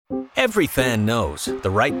Every fan knows the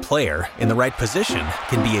right player in the right position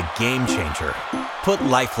can be a game changer. Put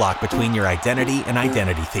LifeLock between your identity and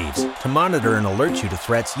identity thieves to monitor and alert you to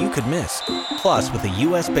threats you could miss. Plus, with a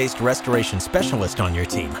U.S.-based restoration specialist on your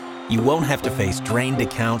team, you won't have to face drained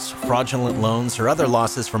accounts, fraudulent loans, or other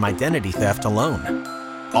losses from identity theft alone.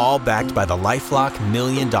 All backed by the LifeLock $1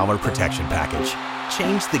 Million Protection Package.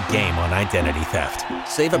 Change the game on identity theft.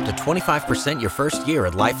 Save up to 25% your first year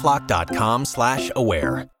at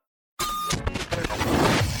LifeLock.com/aware.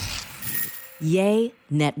 Yay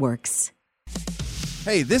Networks.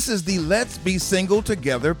 Hey, this is the Let's Be Single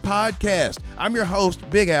Together podcast. I'm your host,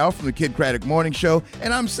 Big Al from the Kid Craddock Morning Show,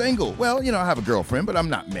 and I'm single. Well, I have a girlfriend, but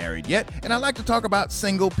I'm not married yet, and I like to talk about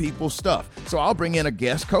single people stuff. So I'll bring in a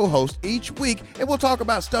guest co-host each week, and we'll talk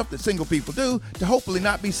about stuff that single people do to hopefully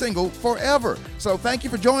not be single forever. So thank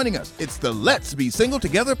you for joining us. It's the Let's Be Single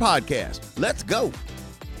Together podcast. Let's go.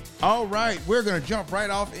 All right, we're going to jump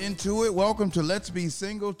right off into it. Welcome to Let's Be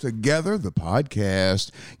Single Together, the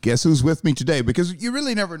podcast. Guess who's with me today? Because you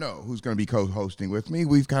really never know who's going to be co-hosting with me.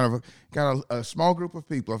 We've kind of got a small group of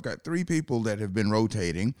people. I've got 3 people that have been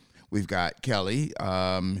rotating. We've got Kelly,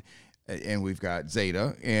 and we've got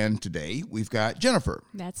Zeta, and today we've got Jennifer.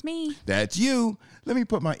 That's me. That's you. Let me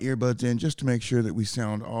put my earbuds in just to make sure that we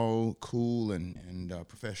sound all cool and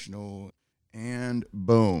professional. And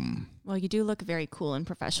boom. Well, you do look very cool and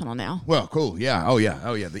professional now. Well, cool. Yeah. Oh,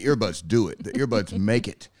 yeah. The earbuds do it. The earbuds make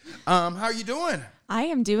it. How are you doing? I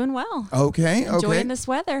am doing well. Okay. Enjoying this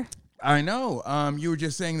weather. I know. You were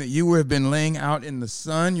just saying that you have been laying out in the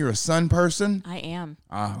sun. You're a sun person? I am.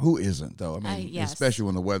 Who isn't, though? I mean, yes. Especially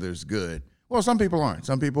when the weather's good. Well, some people aren't.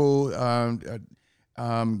 Some people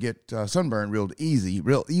get sunburned real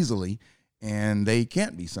easily, and they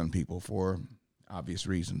can't be sun people for obvious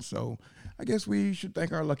reasons. So I guess we should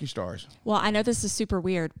thank our lucky stars. Well, I know this is super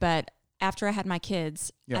weird, but after I had my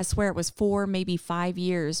kids, I swear it was 4, maybe 5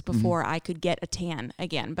 years before I could get a tan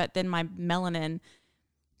again. But then my melanin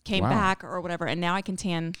came back or whatever, and now I can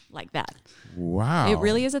tan like that. Wow. It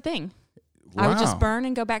really is a thing. Wow. I would just burn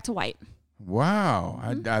and go back to white. Wow.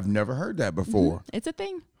 I've never heard that before. Mm-hmm. It's a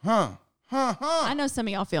thing. Huh. I know some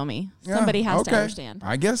of y'all feel me. Somebody has to understand.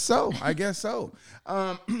 I guess so.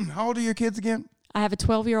 How old are your kids again? I have a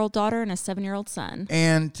 12-year-old daughter and a 7-year-old son.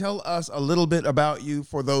 And tell us a little bit about you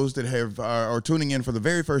for those that are tuning in for the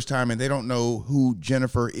very first time and they don't know who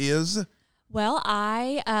Jennifer is. Well,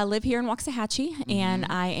 I live here in Waxahachie, and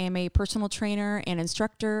I am a personal trainer and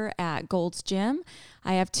instructor at Gold's Gym.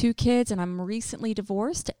 I have 2 kids, and I'm recently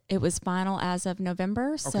divorced. It was final as of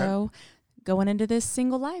November, so going into this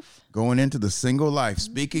single life. Going into the single life.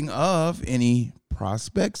 Speaking of, any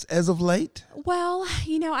prospects as of late? Well,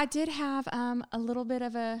 I did have a little bit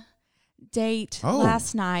of a date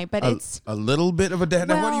last night, but it's a little bit of a date.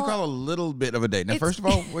 Now, well, what do you call a little bit of a date? Now, first of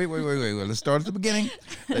all, wait. Let's start at the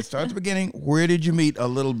beginning. Where did you meet a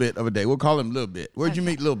little bit of a date? We'll call him little bit. Where'd you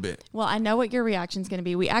meet little bit? Well, I know what your reaction's going to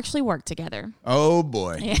be. We actually work together. Oh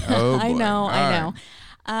boy. Yeah, Oh boy. I know.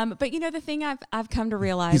 Right. But the thing I've come to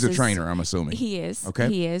realize he's a trainer, I'm assuming. He is. Okay.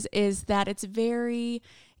 He is that it's very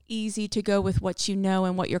easy to go with what you know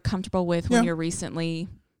and what you're comfortable with when you're recently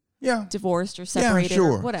divorced or separated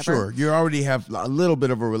or whatever. Sure. You already have a little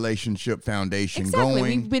bit of a relationship foundation going.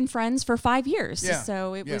 Exactly. We've been friends for 5 years. Yeah.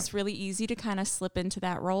 So it was really easy to kind of slip into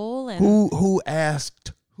that role. And Who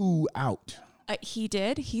asked who out? He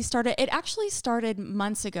did. It actually started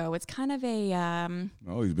months ago. It's kind of a...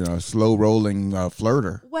 he's been a slow-rolling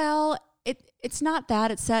flirter. Well, it's not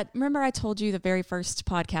that. It's that, remember I told you the very first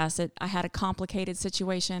podcast that I had a complicated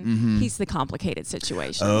situation? Mm-hmm. He's the complicated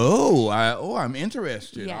situation. I'm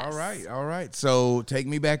interested. Yes. All right. So take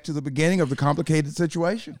me back to the beginning of the complicated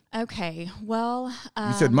situation. Okay. Well...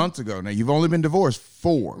 you said months ago. Now, you've only been divorced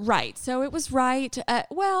 4. Right. So it was right.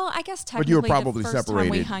 Well, I guess technically but you were probably the first separated.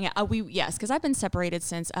 time we hung out. Yes, because I've been separated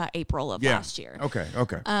since April of last year. Okay.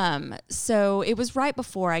 So it was right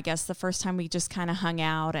before, I guess, the first time we just kind of hung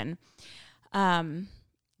out and... But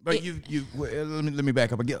let me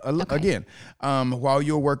back up again. While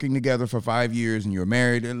you were working together for 5 years and you were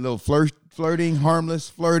married, a little flirting, harmless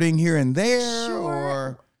flirting here and there,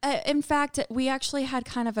 Sure. In fact, we actually had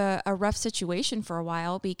kind of a rough situation for a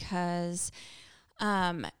while because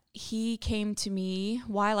he came to me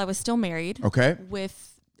while I was still married. Okay.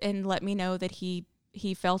 And let me know that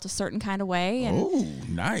he felt a certain kind of way.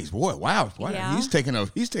 And nice. Boy, wow. Yeah. He's taking a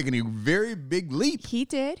very big leap. He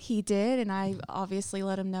did. And I obviously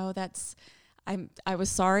let him know I was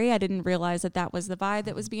sorry. I didn't realize that was the vibe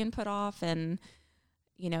that was being put off. And,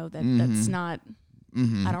 that's not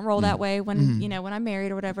I don't roll that way when, when I'm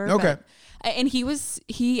married or whatever. Okay. And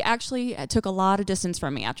he actually took a lot of distance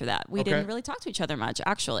from me after that. We didn't really talk to each other much,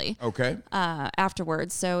 actually. Okay.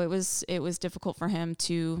 Afterwards. So it was difficult for him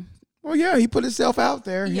to. Well, yeah, he put himself out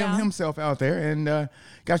there, himself out there, and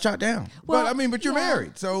got shot down. Well, but you're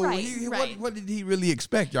married, so what did he really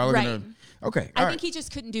expect? Y'all are gonna. Okay. I think he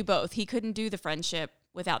just couldn't do both. He couldn't do the friendship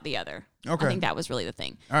without the other. Okay. I think that was really the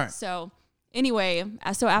thing. All right. So anyway,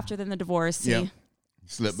 so after then the divorce, he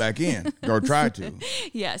slipped back in or tried to.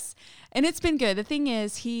 Yes. And it's been good. The thing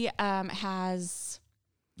is, he has.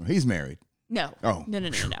 He's married. No. Oh. No.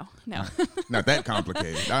 Not that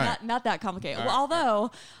complicated. All right. Not that complicated.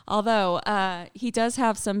 Well, although he does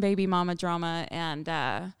have some baby mama drama,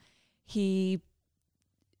 and he.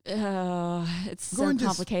 It's so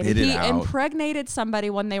complicated. He impregnated somebody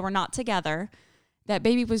when they were not together. That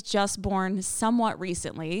baby was just born somewhat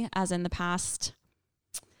recently, as in the past.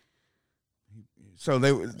 So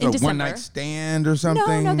they were a one-night stand or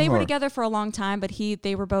something? No, they were together for a long time, but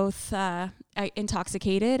they were both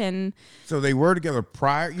intoxicated, and so they were together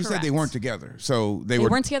prior. You Correct. said they weren't together, so they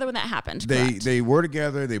weren't together when that happened. They were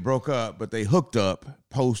together. They broke up, but they hooked up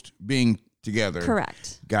post being together.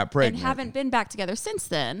 Correct. Got pregnant and haven't been back together since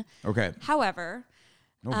then. Okay. However,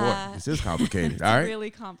 oh boy, this is complicated. It's all right, really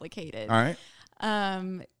complicated. All right.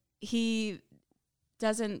 He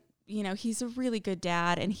doesn't. He's a really good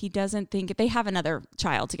dad, and he doesn't think they have another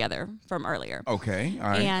child together from earlier. Okay, all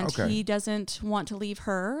right. And he doesn't want to leave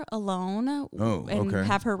her alone and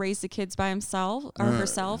have her raise the kids by himself or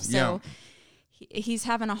herself. So he's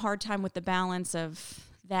having a hard time with the balance of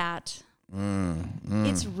that.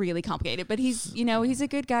 It's really complicated, but he's a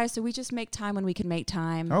good guy, so we just make time when we can make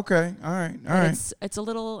time. Okay, all right. It's a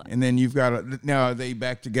little. And then you've got now. Are they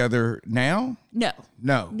back together now? No.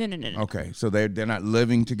 Okay, so they're not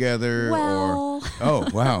living together. Well. Or oh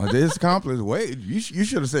wow, it is complicated. Wait, you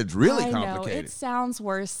should have said it's really complicated. I know. It sounds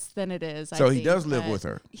worse than it is. So he does live with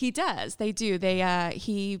her. He does. They do.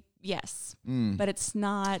 Yes, but it's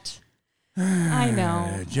not. I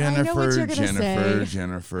know. Jennifer, I know what you're gonna say.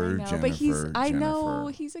 Jennifer. But I know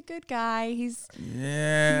he's a good guy. He's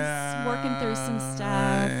working through some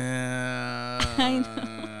stuff. I know.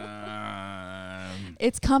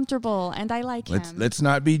 It's comfortable, and I like him. Let's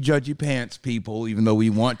not be judgy pants, people, even though we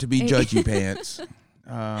want to be judgy pants.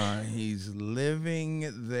 He's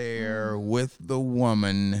living there with the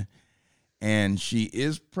woman. And she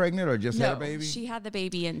is pregnant or just had a baby? She had the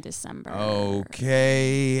baby in December.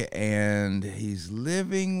 Okay. And he's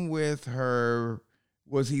living with her.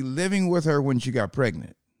 Was he living with her when she got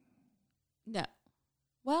pregnant? No.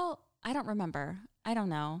 Well, I don't remember. I don't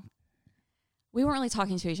know. We weren't really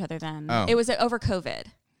talking to each other then. Oh. It was over COVID.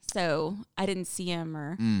 So I didn't see him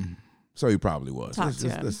or. So he probably was.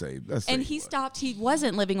 Let's say and he stopped. He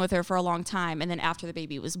wasn't living with her for a long time. And then after the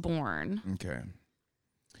baby was born. Okay.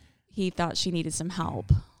 He thought she needed some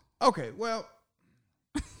help. Okay, well,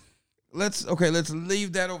 let's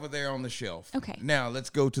leave that over there on the shelf. Okay. Now let's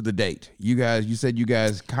go to the date. You said you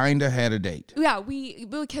guys kind of had a date. Yeah,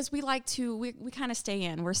 because we like to we kind of stay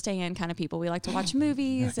in. We're stay in kind of people. We like to watch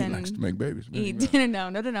movies He and likes to make babies.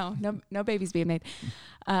 No babies being made.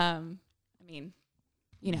 I mean.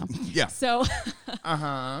 Yeah. So.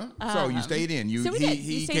 So you stayed in. So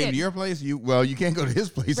he came to your place. You can't go to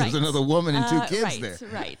his place. Right. There's another woman and two kids there.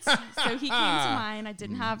 Right. So he came to mine. I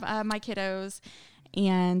didn't have my kiddos,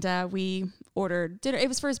 and we ordered dinner. It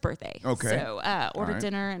was for his birthday. Okay. So ordered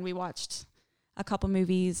dinner, and we watched a couple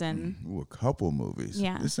movies and. A couple movies.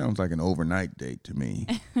 Yeah. This sounds like an overnight date to me.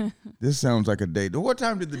 This sounds like a date. What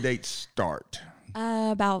time did the date start?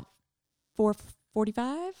 About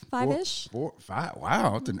 4:45, 5-ish. 4, 5.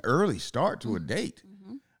 Wow, it's an early start to a date.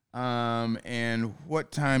 Mm-hmm. And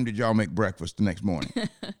what time did y'all make breakfast the next morning? He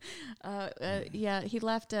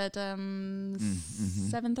left at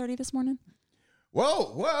 7:30 this morning.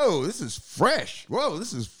 Whoa, this is fresh.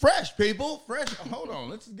 This is fresh, people. Fresh. Hold on,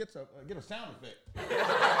 let's get a sound effect. No,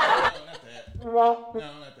 not that. No,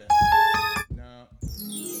 not that.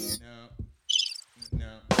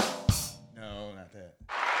 No, not that.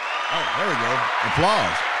 Oh, there we go.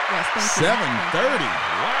 Applause. Yes, thank you. 7:30.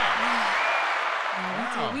 Wow.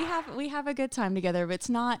 We have a good time together, but it's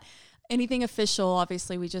not anything official.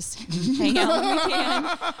 Obviously, we just hang out when we can.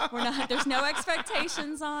 There's no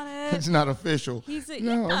expectations on it. It's not official.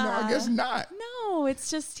 No, I guess not. No, it's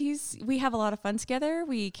just we have a lot of fun together.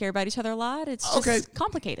 We care about each other a lot. It's just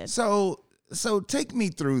complicated. So take me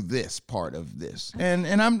through this part of this,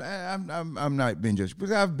 and I'm not being judged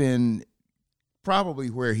because I've been probably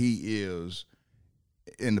where he is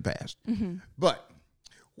in the past. Mm-hmm. But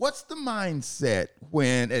what's the mindset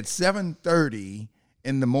when at 7:30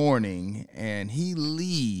 in the morning and he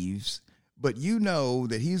leaves, but you know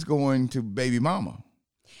that he's going to baby mama.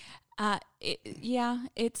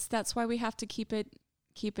 That's why we have to keep it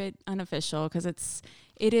unofficial, because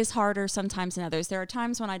it is harder sometimes than others. There are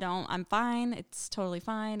times when I'm fine, it's totally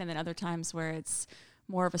fine, and then other times where it's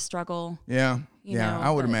more of a struggle. Yeah,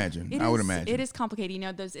 I would imagine. It is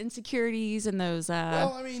complicated, those insecurities and those.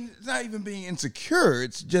 Well, I mean, it's not even being insecure.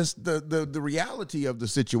 It's just the reality of the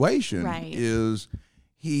situation. Right. Is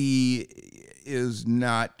he is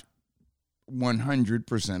not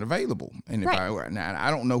 100% available, and if right.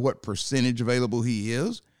 I don't know what percentage available he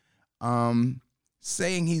is.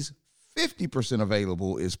 Saying he's 50%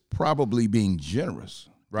 available is probably being generous,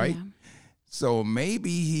 right? Yeah. So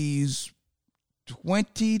maybe he's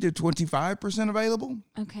 20 to 25% available.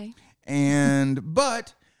 Okay.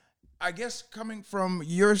 But I guess coming from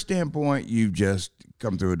your standpoint, you just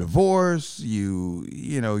come through a divorce.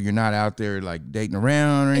 You're not out there like dating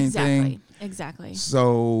around or anything. Exactly.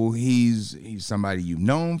 So he's somebody you've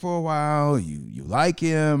known for a while. You like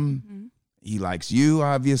him. Mm-hmm. He likes you,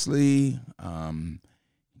 obviously.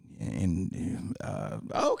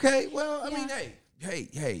 Okay. Well, I mean,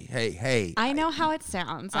 hey. I know how it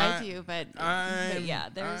sounds. I do, but yeah,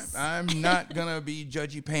 I'm not gonna be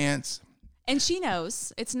judgy pants. And she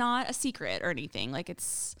knows it's not a secret or anything. Like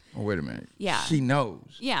it's. Oh, wait a minute. Yeah. She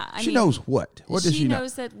knows. Yeah. She knows what? What does she know? She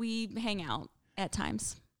knows that we hang out at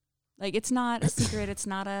times. Like it's not a secret. It's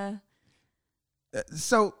not a.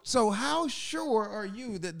 So how sure are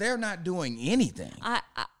you that they're not doing anything?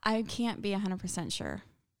 I can't be 100% sure.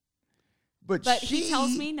 But he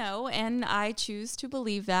tells me no, and I choose to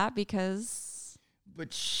believe that because. But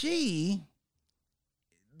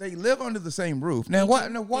they live under the same roof. Now,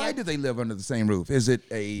 why do they live under the same roof? Is it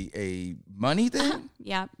a money thing?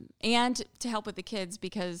 Yeah, and to help with the kids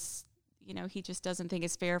because he just doesn't think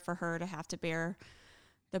it's fair for her to have to bear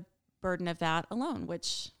the burden of that alone,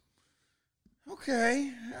 which.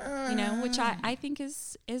 Okay. Which I think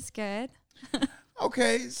is good.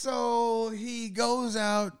 Okay, so he goes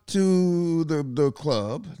out to the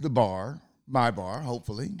club, the bar, my bar,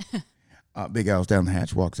 hopefully. Big Al's down the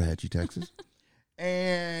hatch, Waxahachie, Texas.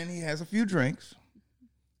 And he has a few drinks,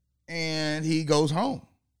 and he goes home.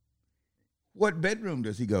 What bedroom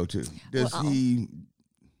does he go to?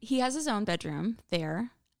 He has his own bedroom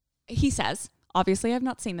there. He says, obviously I've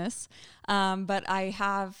not seen this, but I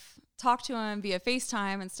have talked to him via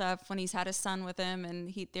FaceTime and stuff when he's had his son with him,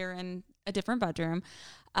 and they're in a different bedroom.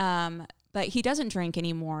 But he doesn't drink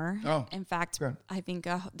anymore. Oh, in fact, good. I think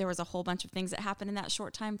there was a whole bunch of things that happened in that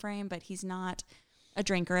short time frame, but he's not a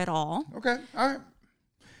drinker at all. Okay, all right.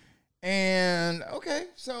 And okay,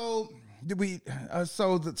 so did we?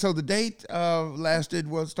 So the date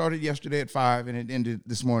started yesterday at 5 and it ended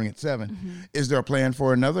this morning at 7. Mm-hmm. Is there a plan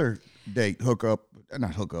for another date?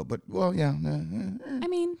 Not hookup, but well, yeah. I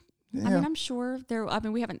mean, I'm sure there. I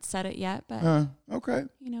mean, we haven't said it yet, but okay.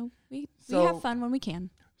 We have fun when we can.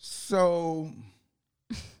 So,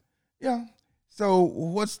 yeah. So,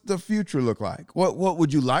 what's the future look like? What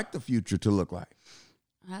would you like the future to look like?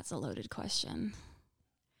 That's a loaded question.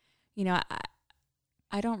 I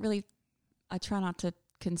try not to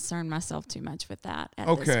concern myself too much with that at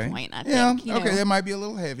this point. I think. Okay, that might be a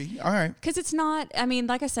little heavy. All right. Because it's not. I mean,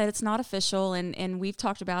 like I said, it's not official, and we've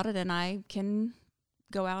talked about it, and I can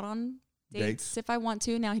go out on dates if I want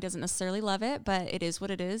to. Now he doesn't necessarily love it, but it is what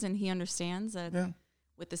it is, and he understands that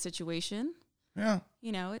with the situation. Yeah.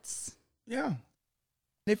 It's. Yeah.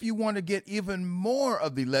 If you want to get even more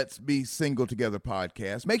of the Let's Be Single Together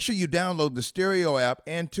podcast, make sure you download the Stereo app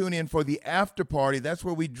and tune in for the after party. That's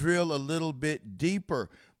where we drill a little bit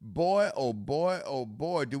deeper. Boy, oh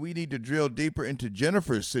boy, do we need to drill deeper into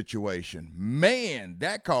Jennifer's situation. Man,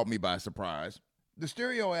 that caught me by surprise. The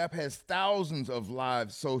Stereo app has thousands of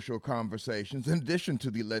live social conversations in addition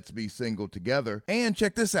to the Let's Be Single Together. And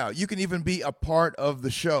check this out. You can even be a part of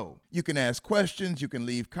the show. You can ask questions. You can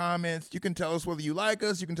leave comments. You can tell us whether you like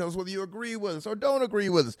us. You can tell us whether you agree with us or don't agree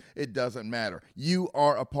with us. It doesn't matter. You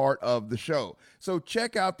are a part of the show. So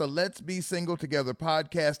check out the Let's Be Single Together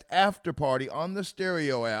podcast after party on the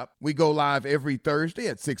Stereo app. We go live every Thursday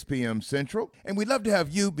at 6 p.m. Central. And we'd love to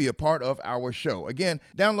have you be a part of our show. Again,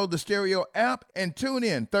 download the Stereo app and tune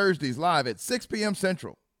in Thursdays live at 6 p.m.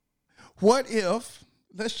 Central. What if,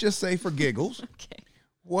 let's just say for giggles,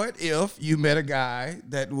 what if you met a guy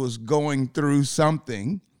that was going through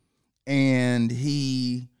something and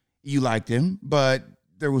you liked him, but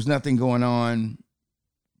there was nothing going on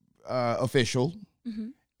official,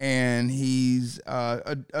 and he's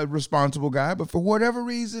a responsible guy, but for whatever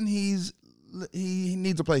reason, he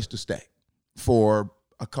needs a place to stay for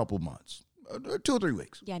a couple months, 2 or 3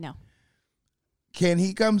 weeks. Yeah, I know. Can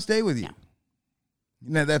he come stay with you? No.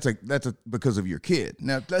 Now that's because of your kid.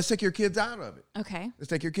 Now let's take your kids out of it. Okay. Let's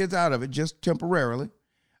take your kids out of it just temporarily.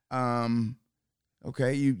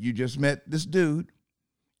 Okay, you just met this dude.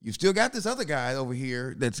 You've still got this other guy over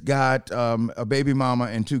here that's got a baby mama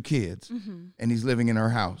and 2 kids, and he's living in her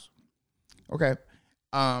house. Okay,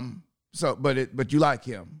 but you like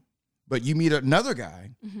him, but you meet another guy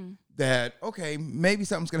that maybe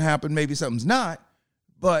something's gonna happen, maybe something's not,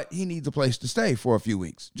 but he needs a place to stay for a few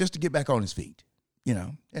weeks just to get back on his feet. You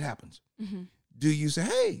know, it happens. Do you say,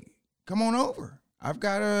 "Hey, come on over. I've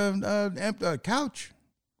got a couch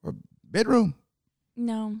or bedroom"?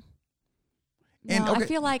 No. And, I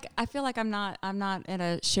feel like I'm not at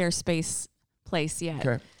a share space place yet.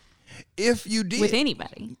 Okay. If you did with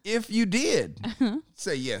anybody, if you did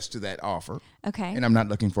say yes to that offer, okay, and I'm not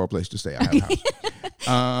looking for a place to stay, I have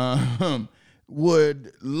a house.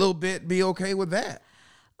 Would Lil Bit be okay with that?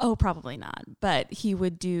 Oh, probably not. But he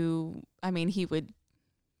would he would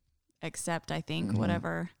accept, I think,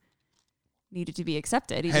 whatever needed to be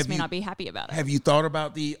accepted. He just may not be happy about it. Have you thought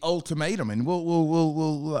about the ultimatum? And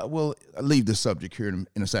we'll leave this subject here in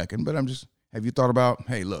a second, but have you thought about,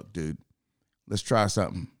 hey, look, dude, let's try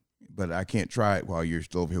something, but I can't try it while you're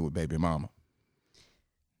still over here with baby mama.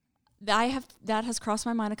 That has crossed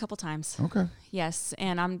my mind a couple times. Okay. Yes,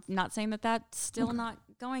 and I'm not saying that that's still not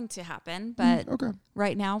going to happen, but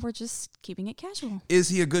right now we're just keeping it casual. Is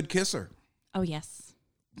he a good kisser? Oh, yes.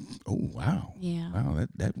 Oh, wow. Yeah. Wow,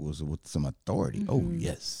 that was with some authority. Oh,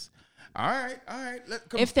 yes. All right.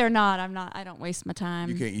 If they're not, I don't waste my time.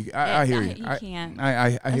 You can't. I hear you. You can't.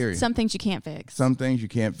 I hear you. Some things you can't fix. Some things you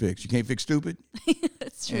can't fix. You can't fix stupid.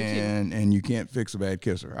 That's true, and you can't fix a bad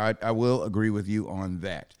kisser. I will agree with you on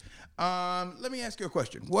that. Let me ask you a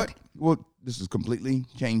question. Well, this is completely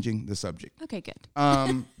changing the subject. Okay, good.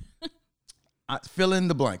 Fill in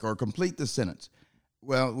the blank or complete the sentence.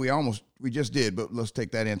 Well, we just did, but let's take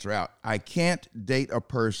that answer out. I can't date a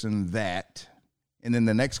person that, and then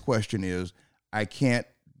the next question is, I can't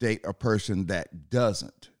date a person that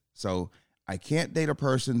doesn't. So I can't date a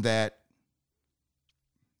person that.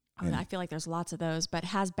 I feel like there's lots of those, but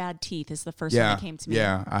has bad teeth is the first one that came to me.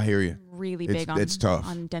 Yeah, I hear you. Really big on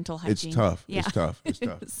dental hygiene. It's tough. Yeah. It's tough. It's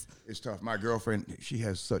tough. It's tough. My girlfriend, she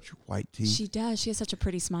has such white teeth. She does. She has such a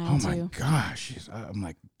pretty smile, oh, too. my gosh. I'm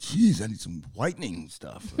like, geez, I need some whitening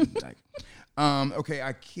stuff. Okay,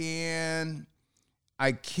 I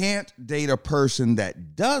can't date a person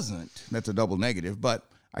that doesn't. That's a double negative, but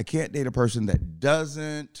I can't date a person that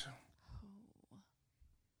doesn't.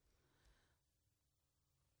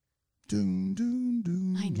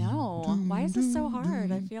 I know. Why is this so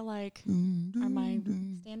hard? I feel like, are my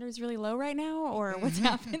standards really low right now, or what's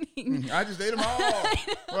happening? I just date them all.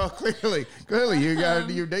 Well, clearly,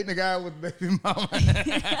 you're dating a guy with baby mama.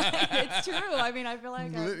 It's true. I mean, I feel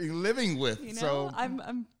like living with. So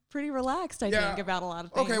I'm pretty relaxed. I think about a lot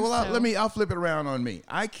of things. Okay, well, I'll flip it around on me.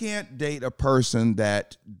 I can't date a person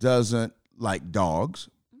that doesn't like dogs.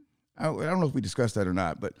 I don't know if we discussed that or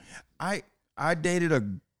not, but I dated a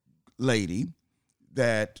lady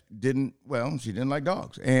that she didn't like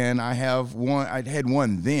dogs. And I had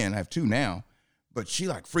one then, I have 2 now, but she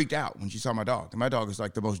freaked out when she saw my dog. And my dog is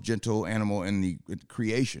the most gentle animal in the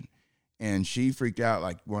creation. And she freaked out,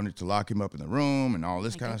 wanted to lock him up in the room and all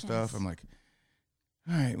this kind of stuff. I'm like,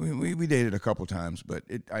 all right, we dated a couple times, but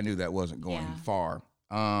I knew that wasn't going far.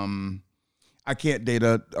 I can't date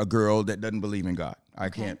a girl that doesn't believe in God. I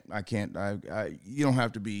can't, you don't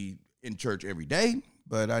have to be in church every day,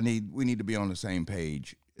 but we need to be on the same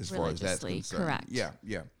page as far as that's concerned. Correct. Yeah.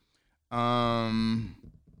 I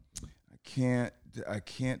can't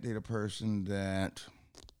date a person that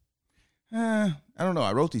I don't know.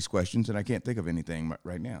 I wrote these questions and I can't think of anything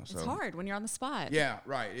right now. So it's hard when you're on the spot. Yeah,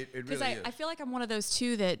 right. It really is. I feel like I'm one of those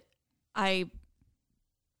too that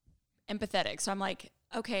empathetic. So I'm like,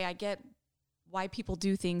 okay, I get why people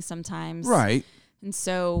do things sometimes. Right. And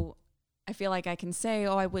so I feel like I can say,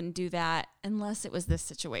 I wouldn't do that unless it was this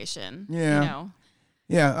situation. Yeah.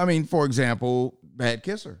 Yeah. I mean, for example, bad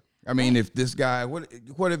kisser. I mean, if this guy, what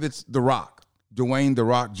if it's The Rock, Dwayne The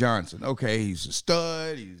Rock Johnson? Okay, he's a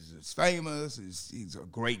stud. He's famous. He's a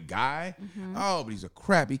great guy. Mm-hmm. Oh, but he's a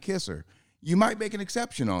crappy kisser. You might make an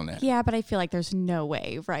exception on that. Yeah, but I feel like there's no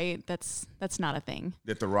way, right? That's not a thing.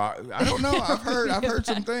 That The Rock, I don't know. I've heard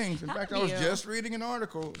some things. In fact, I was just reading an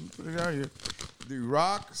article. Put it out here. The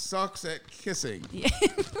Rock sucks at kissing. Yeah.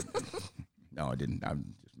 No, I didn't.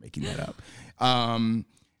 I'm just making that up. I'll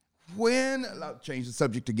change the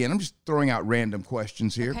subject again. I'm just throwing out random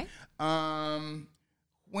questions here. Okay.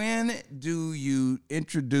 When do you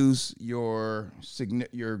introduce your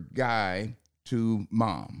guy to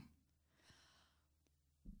mom?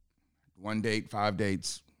 1 date, 5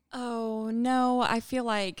 dates? Oh, no. I feel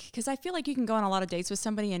like you can go on a lot of dates with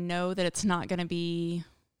somebody and know that it's not going to be,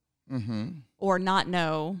 or not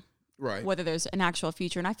know whether there's an actual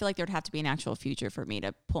future. And I feel like there'd have to be an actual future for me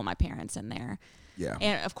to pull my parents in there. Yeah.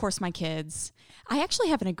 And of course, my kids. I actually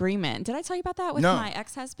have an agreement. Did I tell you about that with my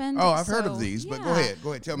ex-husband? Oh, I've heard of these, but go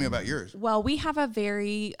ahead. Tell me about yours. Well, we have a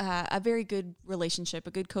very good relationship,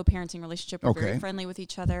 a good co-parenting relationship. We're very friendly with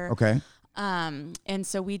each other. Okay. And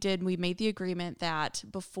so we made the agreement that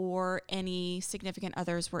before any significant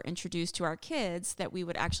others were introduced to our kids, that we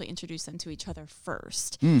would actually introduce them to each other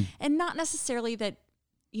first. And not necessarily that,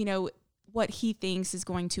 what he thinks is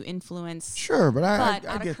going to influence. Sure, but I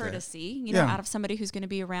out get of courtesy, that. Out of somebody who's going to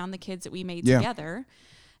be around the kids that we made together.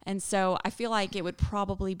 And so I feel like it would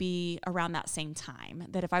probably be around that same time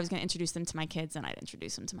that if I was going to introduce them to my kids, then I'd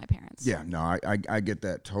introduce them to my parents. Yeah, no, I get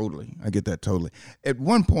that totally. I get that totally. At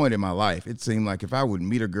one point in my life, it seemed like if I would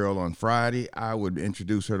meet a girl on Friday, I would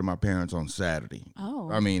introduce her to my parents on Saturday. Oh.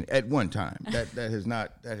 I mean, at one time. That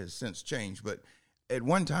has since changed. But at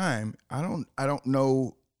one time, I don't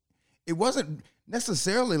know. It wasn't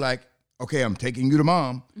necessarily like, okay, I'm taking you to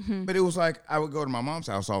mom. But it was like I would go to my mom's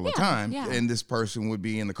house all the time, and this person would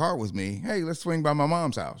be in the car with me. Hey, let's swing by my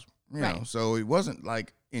mom's house. You know, so it wasn't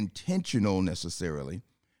like intentional necessarily,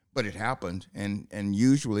 but it happened, and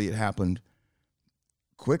usually it happened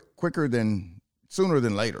sooner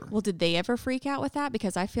than later. Well, did they ever freak out with that?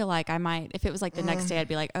 Because I feel like I might, if it was like the next day, I'd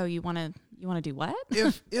be like, oh, you want to do what?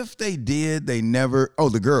 if they did, they never. Oh,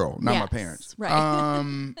 the girl, not my parents.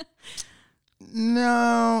 Right.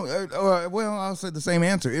 No. Well, I'll say the same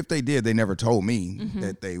answer. If they did, they never told me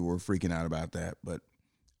that they were freaking out about that. But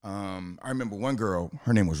I remember one girl,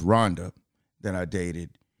 her name was Rhonda, that I dated.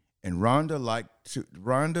 And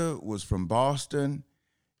Rhonda was from Boston.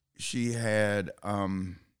 She had,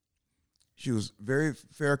 she was very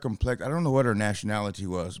fair complexion. I don't know what her nationality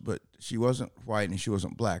was, but she wasn't white and she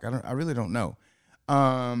wasn't black. I really don't know.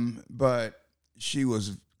 But she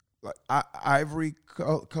was like ivory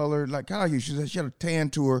colored, like kind of like you. She had a tan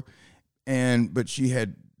to her, but she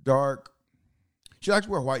had dark. She liked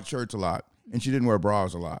to wear white shirts a lot, and she didn't wear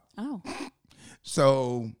bras a lot. Oh,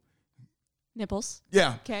 so nipples.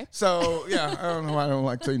 Yeah. Okay. So yeah, I don't know why I don't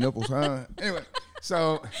like to say nipples, huh? Anyway,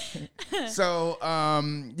 so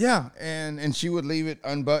yeah, and she would leave it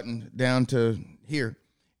unbuttoned down to here,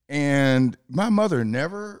 and my mother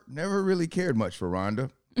never really cared much for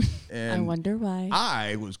Rhonda. And I wonder why.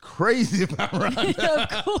 I was crazy about Rhonda.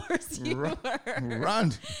 Of course you were.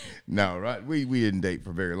 Rhonda. No, right. We didn't date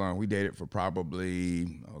for very long. We dated for probably,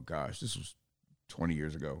 this was 20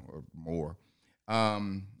 years ago or more.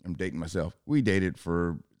 I'm dating myself. We dated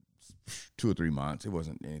for 2 or 3 months. It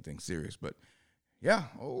wasn't anything serious, but yeah,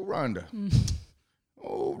 old Rhonda.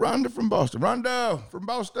 Oh, Rhonda from Boston. Rhonda from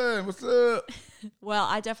Boston. What's up? Well,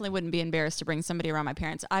 I definitely wouldn't be embarrassed to bring somebody around my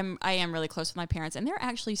parents. I am really close with my parents, and they're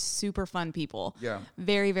actually super fun people. Yeah.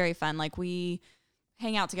 Very, very fun. Like, we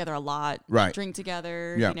hang out together a lot. Right. Drink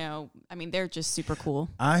together. Yeah. They're just super cool.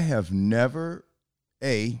 I've never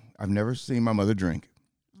seen my mother drink.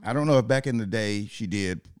 I don't know if back in the day she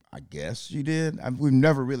did. I guess she did. We've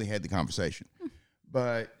never really had the conversation.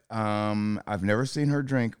 But I've never seen her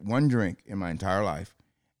drink one drink in my entire life.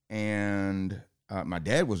 And my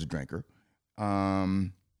dad was a drinker.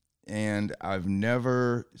 And I've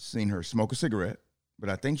never seen her smoke a cigarette. But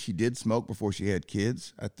I think she did smoke before she had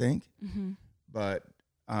kids, I think. Mm-hmm. But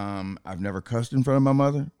I've never cussed in front of my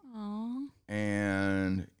mother. Aww.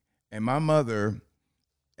 And my mother,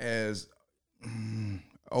 as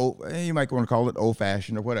you might want to call it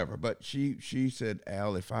old-fashioned or whatever, but she said,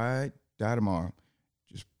 Al, if I die tomorrow,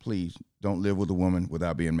 just please don't live with a woman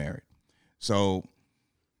without being married. So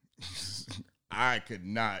I could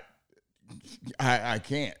not. I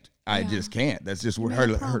can't. I just can't. That's just what her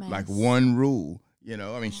like one rule.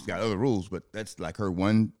 She's got other rules, but that's like her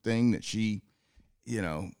one thing that she,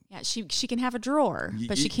 Yeah, she can have a drawer,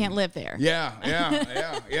 but she can't live there. Yeah.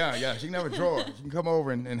 She can have a drawer. She can come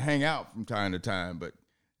over and hang out from time to time, but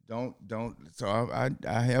don't. So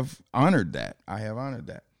I have honored that.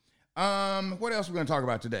 What else are we going to talk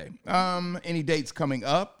about today? Any dates coming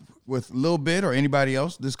up with Lil Bit or anybody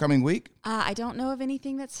else this coming week? I don't know of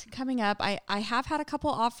anything that's coming up. I have had a couple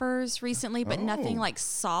offers recently, but nothing like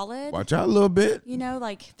solid. Watch out a little bit.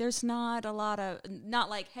 Like there's not a lot of, not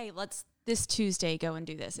like, hey, let's this Tuesday go and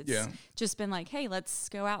do this. It's just been like, hey, let's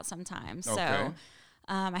go out sometime. Okay. So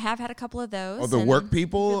I have had a couple of those. Oh, the work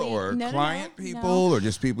people or client people or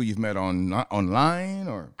just people you've met online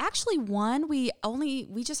or? Actually, one, we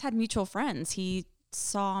just had mutual friends. He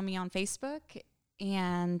saw me on Facebook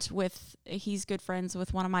and he's good friends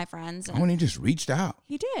with one of my friends. And he just reached out.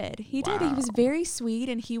 He did. He Wow. did. He was very sweet,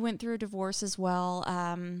 and he went through a divorce as well.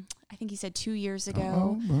 I think he said 2 years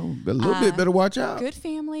ago. Well, a little bit better watch out. Good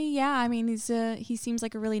family. Yeah. I mean, he seems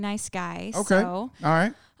like a really nice guy. Okay. So, all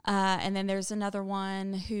right. and then there's another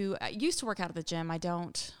one who used to work out at the gym. I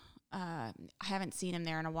haven't seen him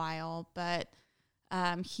there in a while, but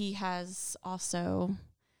he has also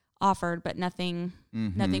offered, but nothing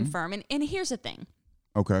firm. And here's the thing.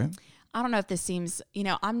 Okay. I don't know if this seems,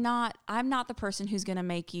 I'm not the person who's going to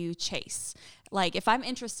make you chase. Like, if I'm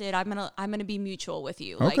interested, I'm going to be mutual with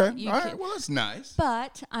you. Okay. Like, All right. Well, that's nice.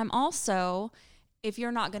 But I'm also, if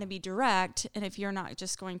you're not going to be direct, and if you're not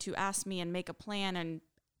just going to ask me and make a plan and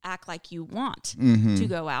act like you want to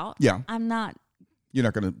go out, Yeah. I'm not You're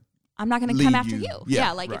not going to. I'm not going to lead come after you. you.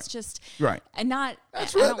 Yeah, like right. it's just Right. and not.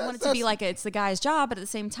 That's I right. don't want it to be like it's the guy's job, but at the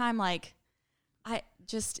same time, like I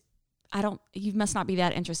don't. You must not be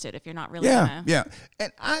that interested if you're not really. Yeah. Gonna, Yeah.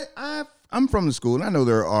 And I'm from the school, and I know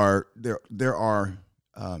there are that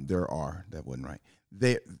wasn't right.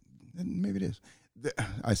 Maybe it is.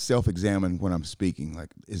 I self-examine when I'm speaking. Like,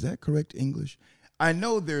 is that correct English? I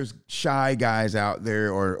know there's shy guys out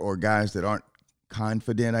there, or guys that aren't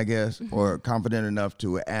confident, I guess, or confident enough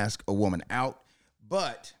to ask a woman out.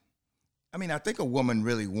 But, I mean, I think a woman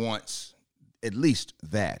really wants at least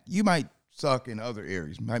that. You might suck in other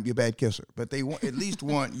areas, might be a bad kisser, but they at least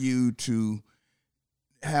want you to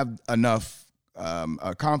have enough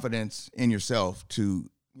confidence in yourself to,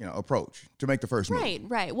 approach, to make the first move.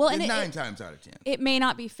 Right. Well, and 9 times out of 10. it may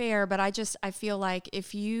not be fair, but I feel like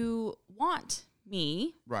if you want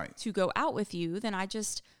me to go out with you, then I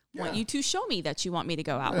just want you to show me that you want me to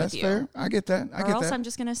go out with you. That's fair. I get that. Or else I'm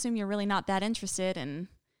just going to assume you're really not that interested, and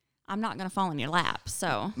I'm not going to fall in your lap.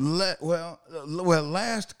 So, well,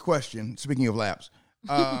 last question. Speaking of laps,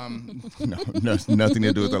 no, nothing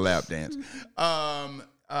to do with the lap dance.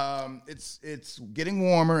 It's getting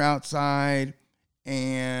warmer outside,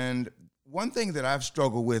 and one thing that I've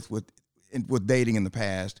struggled with dating in the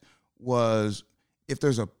past was if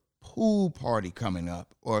there's a pool party coming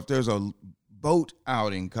up, or if there's a boat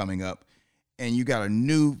outing coming up, and you got a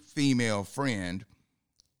new female friend,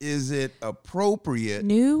 is it appropriate?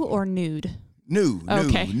 new or nude? New.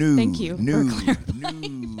 Okay. Thank you.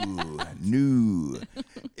 New.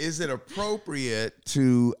 Is it appropriate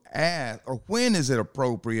to ask, or when is it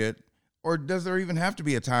appropriate, or does there even have to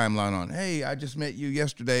be a timeline on, hey, I just met you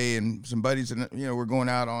yesterday and some buddies, and we're going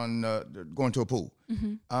out on going to a pool.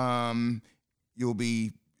 You'll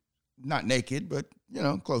be not naked, but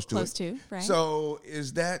close to it. Close to, right. So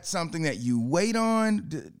is that something that you wait on?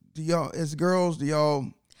 Do y'all, as girls,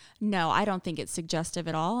 No, I don't think it's suggestive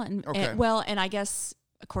at all. And I guess,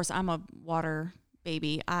 of course, I'm a water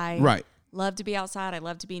baby. I love to be outside. I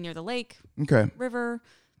love to be near the lake, river,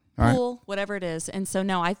 pool, whatever it is. And so,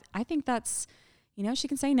 no, I think that's, she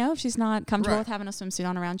can say no if she's not comfortable with having a swimsuit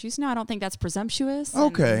on around you. So, no, I don't think that's presumptuous.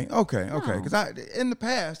 Okay. Because in the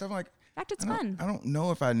past, I'm like, in fact, it's fun. I don't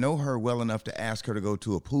know if I know her well enough to ask her to go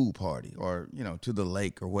to a pool party or, to the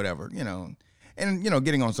lake or whatever, And,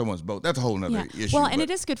 getting on someone's boat, that's a whole nother issue. Well, and it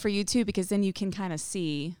is good for you, too, because then you can kind of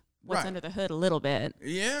see what's under the hood a little bit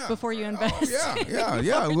before you invest.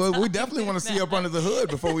 Yeah. Well, we definitely want to see up under the hood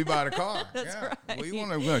before we buy the car. That's right. We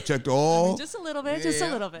want to check the oil. Just a little bit, just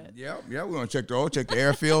a little bit. Yeah, we want to check the oil, check the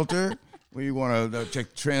air filter. We want to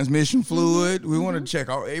check transmission fluid. We want to check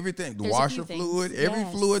everything, the washer fluid, every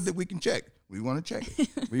fluid that we can check. We want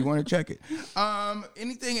to check it.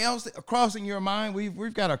 Anything else crossing your mind?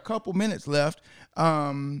 We've got a couple minutes left.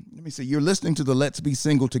 Let me see. You're listening to the Let's Be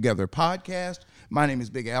Single Together podcast. My name is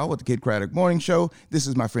Big Al with the Kid Craddock Morning Show. This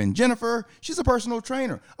is my friend Jennifer. She's a personal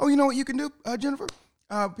trainer. Oh, you know what you can do, Jennifer?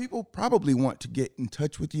 People probably want to get in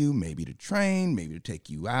touch with you, maybe to train, maybe to take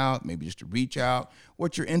you out, maybe just to reach out.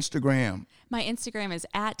 What's your Instagram? My Instagram is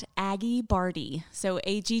at Aggie Barty. So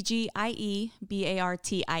AggieBartie.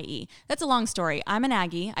 That's a long story. I'm an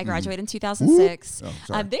Aggie. I graduated in 2006. Oh,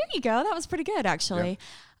 sorry. There you go. That was pretty good, actually.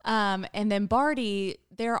 Yeah. And then Barty,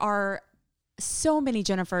 there are so many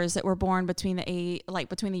Jennifers that were born between the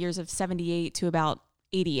years of 78 to about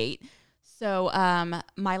 88. So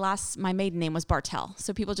my maiden name was Bartell.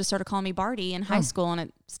 So people just started calling me Barty in high school, and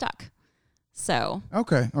it stuck. So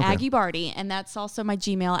okay. Aggie Barty, and that's also my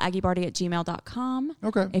Gmail, aggiebarty@gmail.com.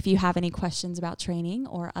 Okay. If you have any questions about training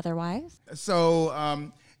or otherwise.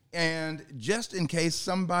 So, and just in case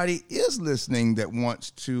somebody is listening that wants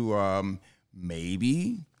to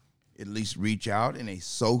maybe at least reach out in a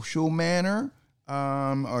social manner,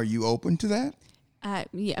 are you open to that?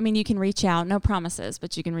 Yeah, I mean, you can reach out. No promises,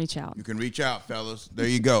 but you can reach out. You can reach out, fellas. There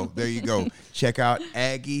you go. Check out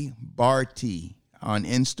Aggie Barty. on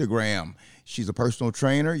Instagram. She's a personal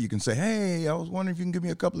trainer. You can say, hey, I was wondering if you can give me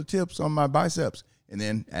a couple of tips on my biceps. And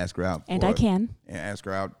then ask her out. And I can. And ask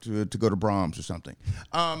her out to go to Brahms or something.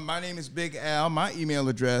 My name is Big Al. My email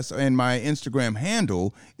address and my Instagram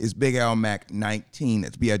handle is BigAlMac19.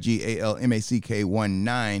 That's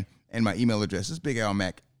BIGALMACK19. And my email address is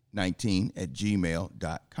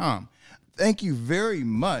BigAlMac19@gmail.com. Thank you very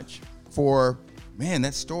much for, man,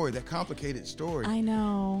 that story, that complicated story. I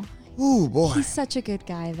know. Ooh, boy. He's such a good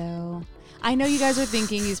guy, though. I know you guys are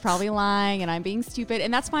thinking he's probably lying and I'm being stupid,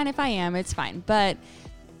 and that's fine if I am. It's fine. But,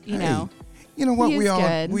 you know what?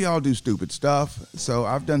 good. We all do stupid stuff. So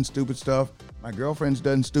I've done stupid stuff. My girlfriend's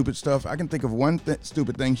done stupid stuff. I can think of one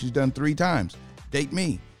stupid thing she's done 3 times. Date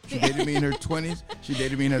me. She dated me in her 20s. She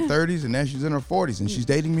dated me in her 30s, and now she's in her 40s, and she's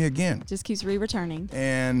dating me again. Just keeps returning.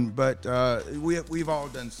 But we've all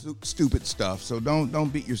done stupid stuff. So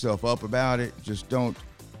don't beat yourself up about it. Just don't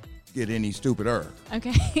get any stupider.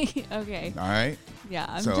 Okay. Okay. All right. Yeah.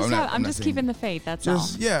 I'm just keeping the faith. That's all.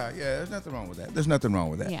 Yeah. There's nothing wrong with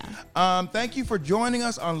that. Yeah. Thank you for joining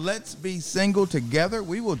us on Let's Be Single Together.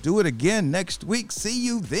 We will do it again next week. See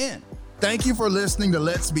you then. Thank you for listening to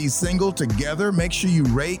Let's Be Single Together. Make sure you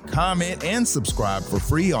rate, comment, and subscribe for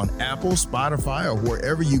free on Apple, Spotify, or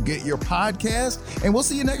wherever you get your podcast. And we'll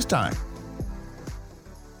see you next time.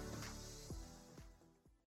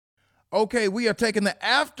 Okay, we are taking the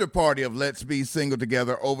after party of Let's Be Single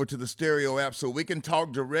Together over to the Stereo app so we can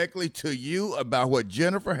talk directly to you about what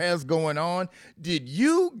Jennifer has going on. Did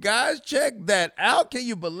you guys check that out? Can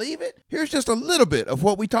you believe it? Here's just a little bit of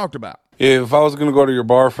what we talked about. If I was going to go to your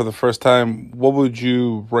bar for the first time, what would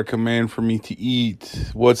you recommend for me to eat?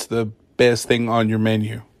 What's the best thing on your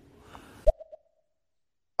menu?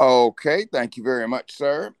 Okay, thank you very much,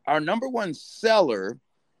 sir. Our number one seller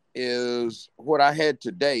is what I had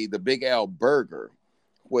today, the Big Al Burger,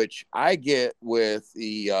 which I get with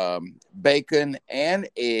the bacon and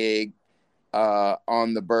egg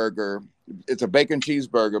on the burger. It's a bacon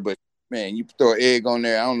cheeseburger, but man, you throw an egg on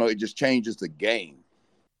there, I don't know, it just changes the game.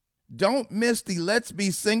 Don't miss the Let's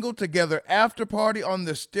Be Single Together after party on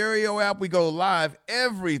the Stereo app. We go live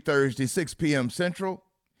every Thursday, 6 p.m. Central.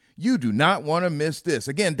 You do not want to miss this.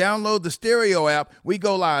 Again, download the Stereo app. We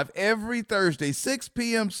go live every Thursday, 6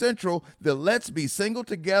 p.m. Central, the Let's Be Single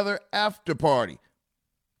Together after party.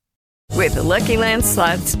 With the Lucky Land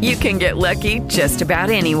Slots, you can get lucky just about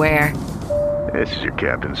anywhere. This is your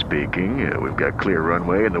captain speaking. We've got clear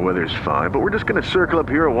runway and the weather's fine, but we're just going to circle up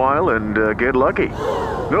here a while and get lucky.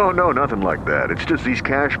 No, nothing like that. It's just these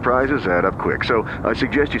cash prizes add up quick. So I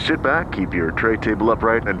suggest you sit back, keep your tray table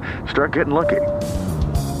upright, and start getting lucky.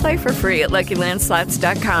 Play for free at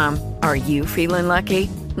LuckyLandSlots.com. Are you feeling lucky?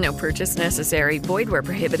 No purchase necessary. Void where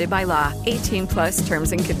prohibited by law. 18+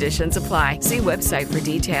 terms and conditions apply. See website for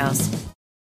details.